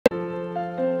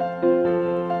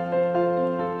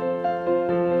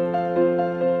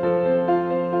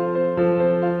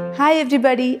Hi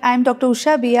everybody, I am Dr.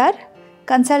 Usha BR,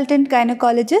 consultant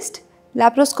gynecologist,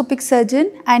 laparoscopic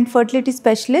surgeon and fertility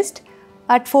specialist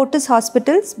at Fortis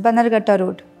Hospitals, Bannerghatta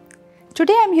Rd.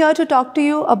 Today I am here to talk to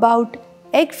you about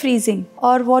egg freezing,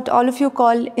 or what all of you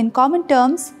call in common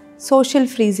terms social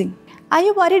freezing. Are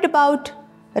you worried about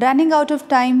running out of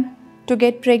time to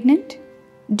get pregnant?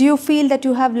 Do you feel that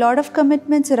you have a lot of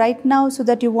commitments right now so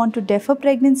that you want to defer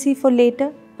pregnancy for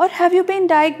later? Or have you been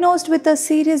diagnosed with a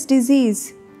serious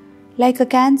disease like a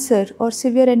cancer or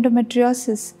severe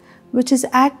endometriosis, which is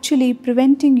actually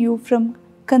preventing you from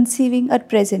conceiving at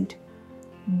present?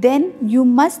 Then you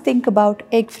must think about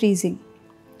egg freezing.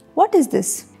 What is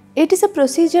this? It is a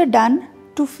procedure done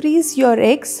to freeze your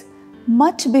eggs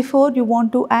much before you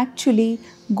want to actually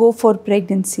go for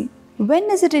pregnancy. When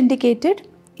is it indicated?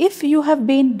 If you have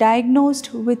been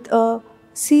diagnosed with a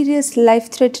serious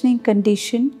life-threatening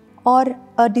condition or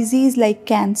a disease like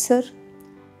cancer,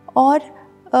 or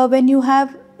when you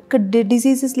have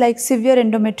diseases like severe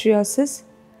endometriosis,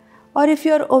 or if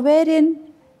your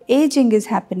ovarian aging is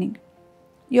happening,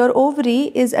 your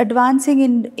ovary is advancing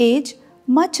in age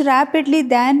much rapidly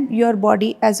than your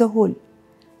body as a whole,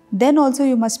 then also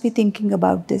you must be thinking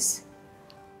about this.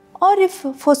 Or if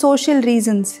for social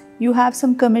reasons you have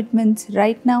some commitments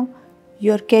right now,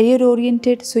 you're career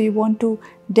oriented, so you want to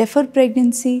defer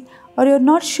pregnancy, or you're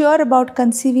not sure about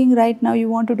conceiving right now, you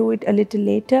want to do it a little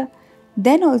later,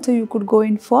 then also you could go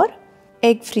in for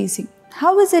egg freezing.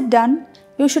 How is it done?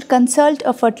 You should consult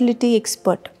a fertility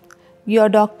expert. Your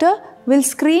doctor will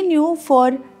screen you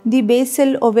for the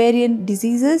basal ovarian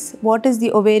diseases, what is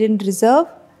the ovarian reserve,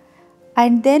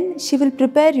 and then she will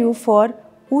prepare you for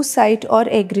oocyte or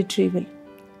egg retrieval.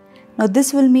 Now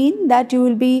this will mean that you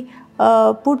will be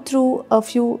put through a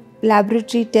few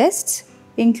laboratory tests,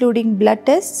 including blood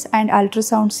tests and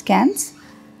ultrasound scans,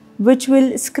 which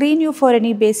will screen you for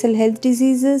any basal health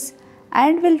diseases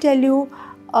and will tell you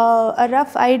a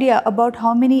rough idea about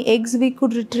how many eggs we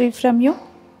could retrieve from you.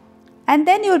 And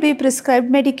then you will be prescribed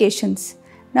medications.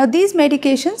 Now these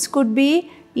medications could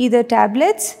be either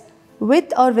tablets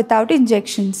with or without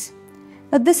injections.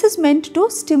 Now this is meant to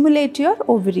stimulate your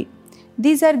ovary.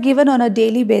 These are given on a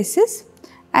daily basis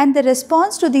and the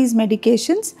response to these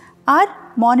medications are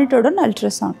monitored on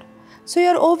ultrasound. So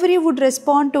your ovary would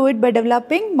respond to it by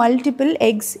developing multiple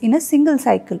eggs in a single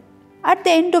cycle. At the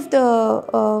end of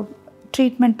the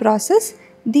treatment process,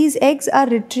 these eggs are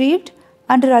retrieved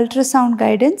under ultrasound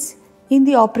guidance in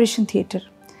the operation theatre.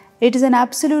 It is an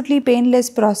absolutely painless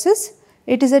process.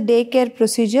 It is a daycare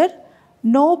procedure.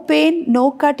 No pain, no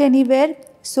cut anywhere.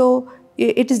 So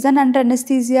it is done under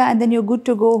anesthesia and then you're good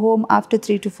to go home after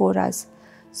 3 to 4 hours.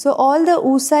 So all the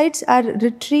oocytes are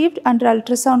retrieved under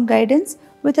ultrasound guidance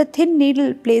with a thin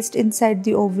needle placed inside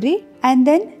the ovary, and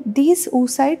then these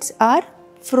oocytes are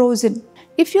frozen.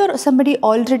 If you're somebody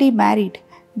already married,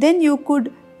 then you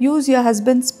could use your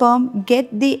husband's sperm,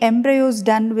 get the embryos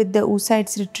done with the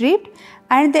oocytes retrieved,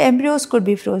 and the embryos could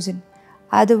be frozen.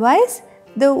 Otherwise,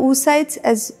 the oocytes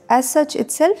as such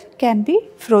itself can be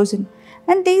frozen.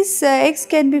 And these eggs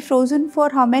can be frozen for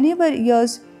how many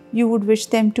years you would wish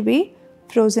them to be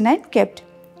frozen and kept.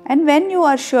 And when you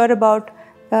are sure about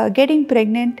getting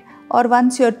pregnant, or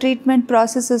once your treatment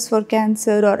processes for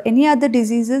cancer or any other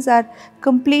diseases are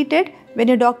completed, when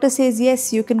your doctor says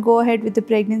yes, you can go ahead with the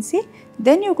pregnancy,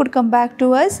 then you could come back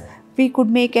to us. We could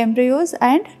make embryos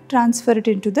and transfer it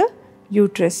into the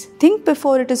uterus. Think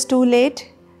before it is too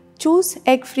late. Choose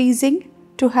egg freezing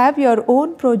to have your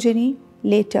own progeny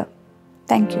later.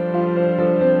 Thank you.